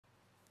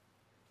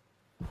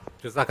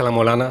Jazakallah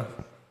Maulana.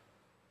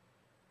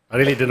 I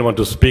really didn't want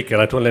to speak,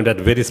 and I told him that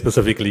very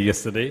specifically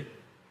yesterday.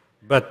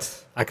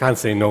 But I can't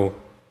say no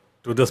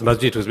to this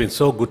masjid who's been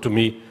so good to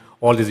me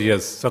all these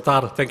years.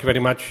 Sattar, thank you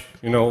very much,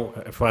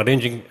 for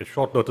arranging a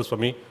short notice for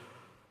me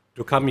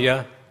to come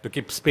here, to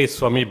keep space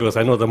for me, because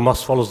I know the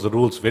mosque follows the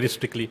rules very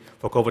strictly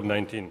for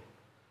COVID-19.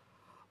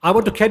 I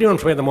want to carry on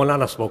from where the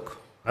Maulana spoke.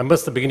 I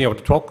missed the beginning of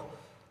the talk.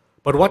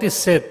 But what is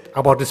said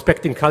about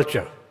respecting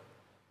culture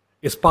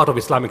is part of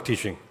Islamic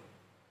teaching.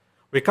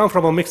 We come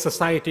from a mixed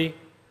society.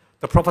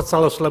 The Prophet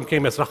ﷺ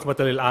came as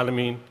Rahmatul lil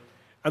Alameen,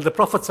 and the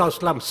Prophet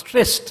ﷺ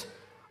stressed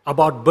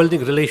about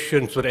building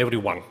relations with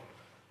everyone.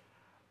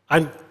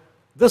 And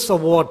this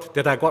award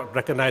that I got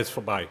recognized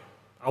for by,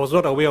 I was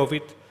not aware of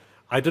it.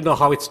 I didn't know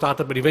how it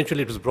started, but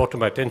eventually it was brought to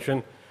my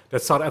attention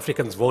that South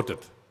Africans voted.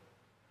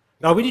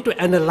 Now we need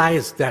to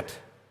analyze that.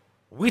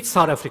 Which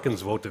South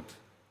Africans voted?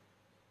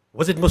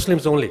 Was it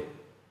Muslims only?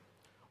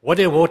 Were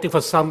they voting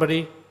for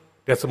somebody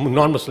that's a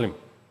non-Muslim?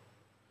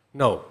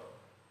 No.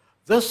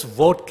 This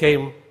vote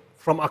came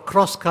from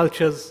across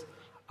cultures,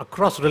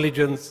 across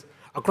religions,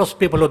 across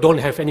people who don't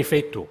have any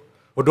faith to,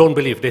 who don't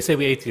believe. They say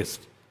we're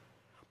atheists.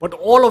 But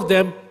all of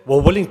them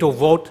were willing to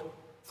vote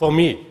for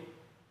me.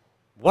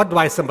 What do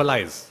I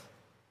symbolize?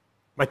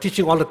 My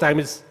teaching all the time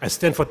is I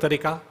stand for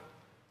tariqah,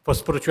 for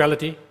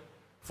spirituality,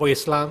 for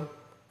Islam,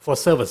 for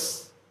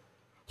service.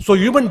 So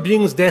human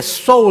beings, their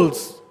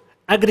souls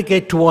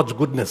aggregate towards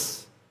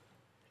goodness.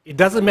 It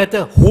doesn't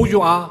matter who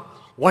you are,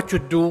 what you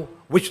do,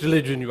 which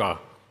religion you are.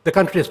 The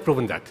country has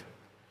proven that.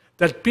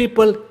 That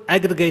people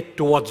aggregate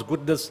towards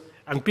goodness,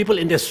 and people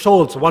in their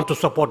souls want to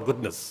support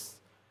goodness.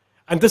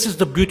 And this is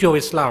the beauty of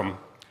Islam.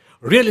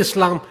 Real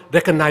Islam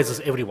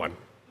recognizes everyone.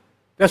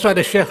 That's why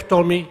the Sheikh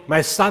told me,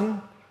 my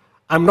son,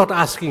 I'm not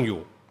asking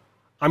you.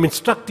 I'm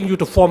instructing you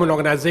to form an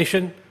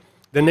organization.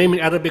 The name in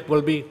Arabic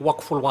will be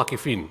Waqful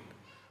Waqifin.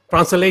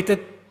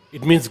 Translated,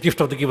 it means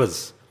gift of the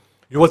givers.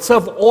 You will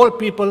serve all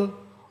people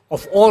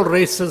of all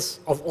races,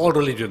 of all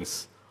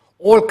religions,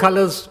 all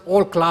colors,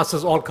 all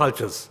classes, all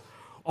cultures,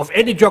 of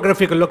any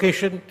geographical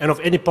location and of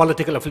any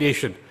political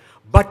affiliation.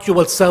 But you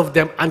will serve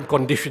them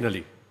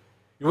unconditionally.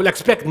 You will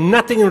expect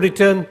nothing in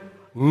return,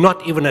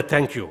 not even a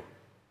thank you.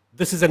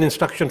 This is an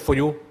instruction for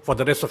you for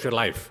the rest of your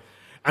life.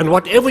 And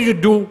whatever you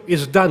do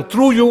is done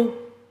through you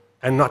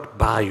and not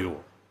by you.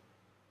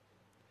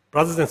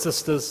 Brothers and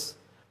sisters,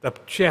 the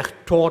Sheikh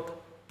taught,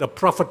 the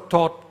Prophet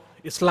taught,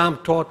 Islam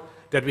taught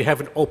that we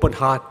have an open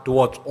heart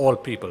towards all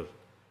people.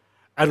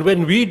 And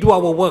when we do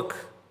our work,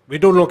 we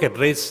don't look at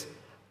race,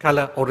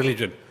 color, or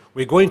religion.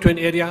 We go into an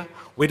area,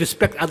 we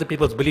respect other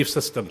people's belief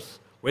systems,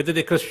 whether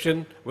they're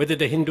Christian, whether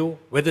they're Hindu,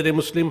 whether they're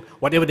Muslim,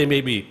 whatever they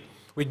may be.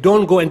 We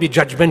don't go and be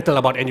judgmental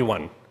about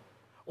anyone.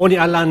 Only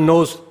Allah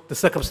knows the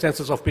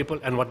circumstances of people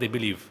and what they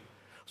believe.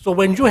 So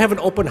when you have an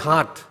open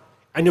heart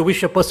and you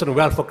wish a person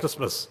well for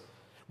Christmas,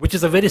 which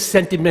is a very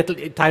sentimental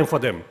time for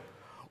them,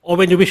 or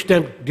when you wish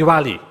them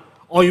Diwali,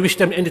 or you wish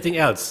them anything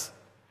else,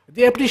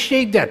 they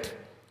appreciate that.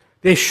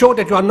 They show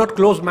that you are not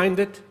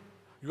closed-minded,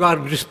 you are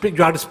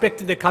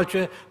respecting their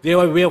culture,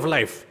 their way of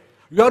life.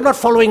 You are not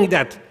following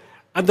that.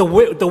 And the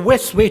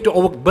best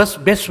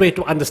way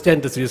to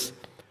understand this is,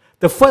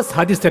 the first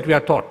hadith that we are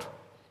taught,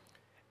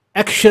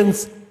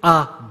 actions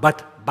are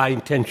but by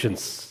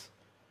intentions.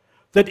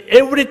 That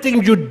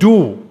everything you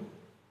do,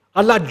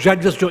 Allah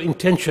judges your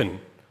intention.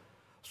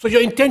 So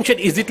your intention,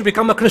 is it to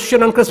become a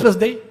Christian on Christmas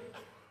Day?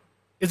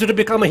 Is it to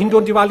become a Hindu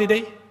on Diwali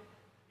Day?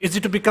 Is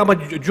it to become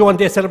a Jew on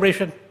their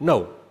celebration?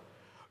 No.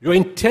 Your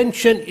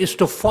intention is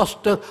to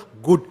foster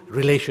good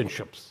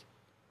relationships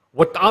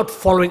without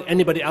following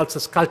anybody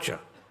else's culture.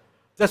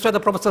 That's why the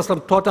Prophet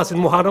ﷺ taught us in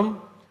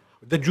Muharram,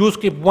 the Jews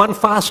keep one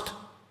fast,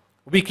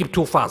 we keep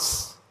two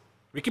fasts.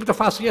 We keep the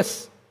fast,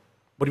 yes,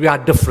 but we are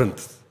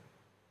different.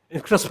 In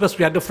Christmas,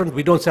 we are different.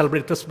 We don't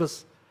celebrate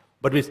Christmas,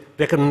 but we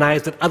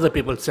recognize that other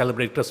people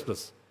celebrate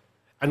Christmas.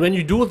 And when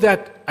you do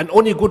that, and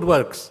only good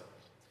works,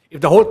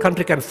 if the whole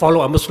country can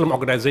follow a Muslim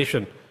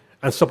organization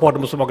and support a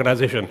Muslim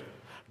organization,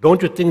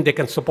 don't you think they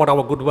can support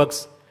our good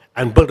works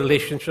and build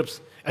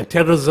relationships, and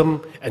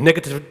terrorism and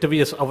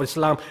negativity of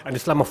Islam and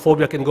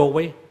Islamophobia can go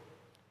away?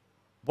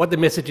 What the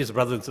message is,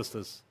 brothers and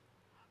sisters,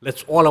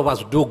 let's all of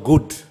us do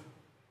good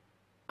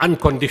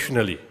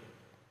unconditionally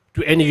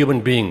to any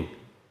human being,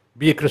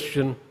 be a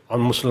Christian or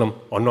Muslim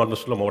or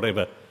non-Muslim or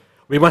whatever.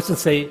 We mustn't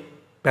say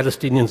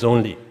Palestinians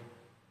only,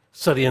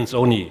 Syrians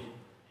only,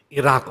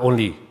 Iraq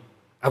only,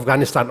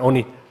 Afghanistan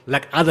only,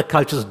 like other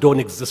cultures don't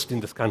exist in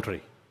this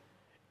country.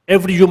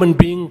 Every human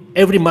being,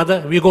 every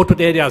mother, we go to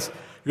the areas,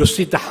 you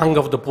see the hunger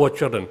of the poor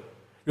children.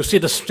 You see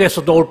the stress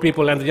of the old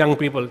people and the young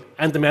people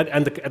and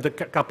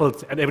the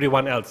couples and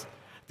everyone else.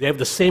 They have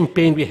the same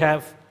pain we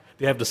have.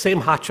 They have the same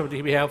hardship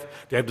that we have.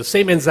 They have the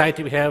same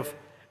anxiety we have.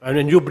 And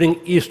when you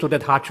bring ease to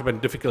that hardship and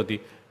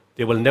difficulty,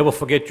 they will never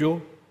forget you.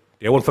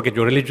 They won't forget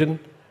your religion.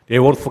 They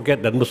won't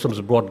forget that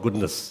Muslims brought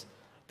goodness.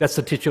 That's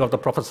the teaching of the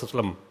Prophet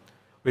ﷺ.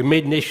 We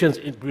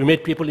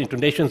made people into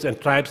nations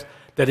and tribes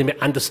that they may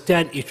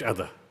understand each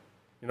other.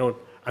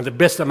 And the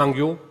best among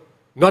you,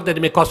 not that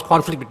they may cause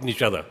conflict between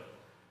each other.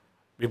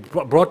 We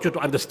brought you to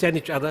understand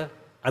each other,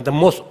 and the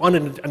most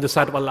honored in the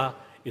sight of Allah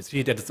is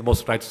He that is the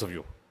most righteous of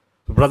you.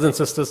 So brothers and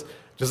sisters,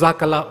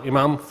 Jazakallah,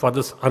 Imam, for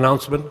this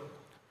announcement.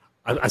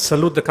 I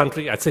salute the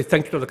country. I say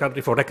thank you to the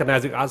country for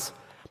recognizing us.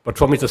 But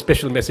for me, it's a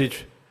special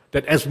message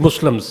that as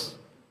Muslims,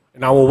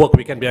 in our work,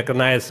 we can be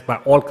recognized by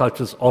all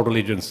cultures, all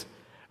religions.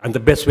 And the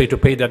best way to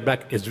pay that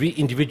back is we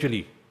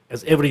individually,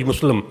 as every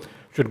Muslim,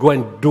 should go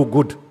and do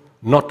good,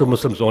 not to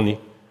Muslims only,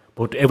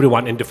 but to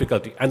everyone in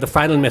difficulty. And the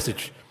final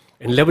message,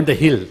 in Lavender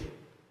Hill,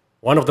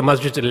 one of the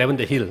masjids in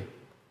Lavender Hill,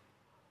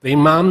 the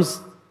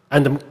imams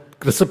and the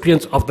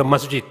recipients of the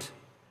masjid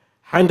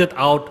handed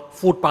out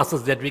food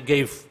parcels that we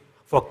gave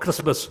for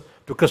Christmas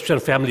to Christian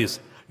families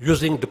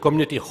using the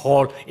community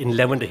hall in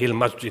Lavender Hill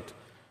Masjid.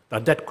 Now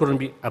that couldn't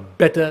be a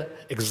better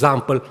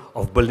example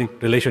of building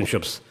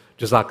relationships.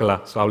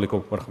 Jazakallah. Assalamu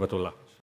alaikum wa rahmatullah.